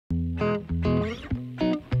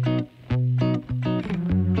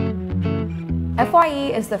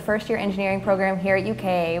FYE is the first-year engineering program here at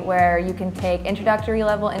UK where you can take introductory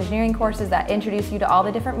level engineering courses that introduce you to all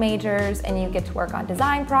the different majors, and you get to work on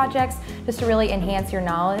design projects just to really enhance your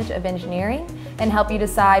knowledge of engineering and help you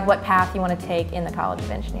decide what path you want to take in the College of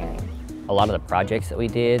Engineering. A lot of the projects that we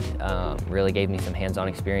did really gave me some hands-on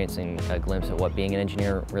experience and a glimpse of what being an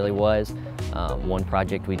engineer really was. One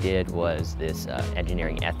project we did was this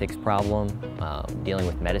engineering ethics problem dealing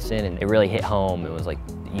with medicine, and it really hit home. It was like,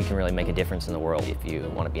 you can really make a difference in the world if you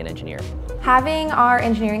want to be an engineer. Having our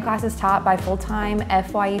engineering classes taught by full-time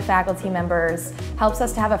FYE faculty members helps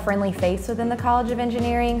us to have a friendly face within the College of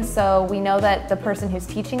Engineering, so we know that the person who's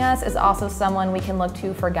teaching us is also someone we can look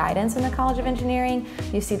to for guidance in the College of Engineering.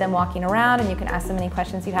 You see them walking around and you can ask them any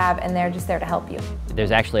questions you have, and they're just there to help you.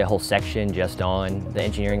 There's actually a whole section just on the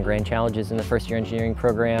engineering grand challenges in the first-year engineering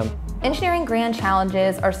program. Engineering grand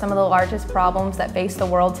challenges are some of the largest problems that face the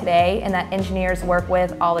world today and that engineers work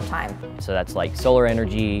with all the time. So that's like solar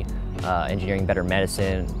energy, engineering better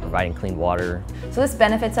medicine, providing clean water. So this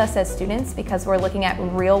benefits us as students because we're looking at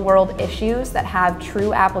real-world issues that have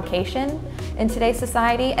true application in today's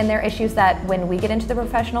society, and they're issues that when we get into the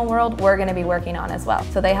professional world, we're going to be working on as well.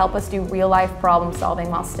 So they help us do real-life problem solving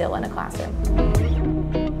while still in a classroom.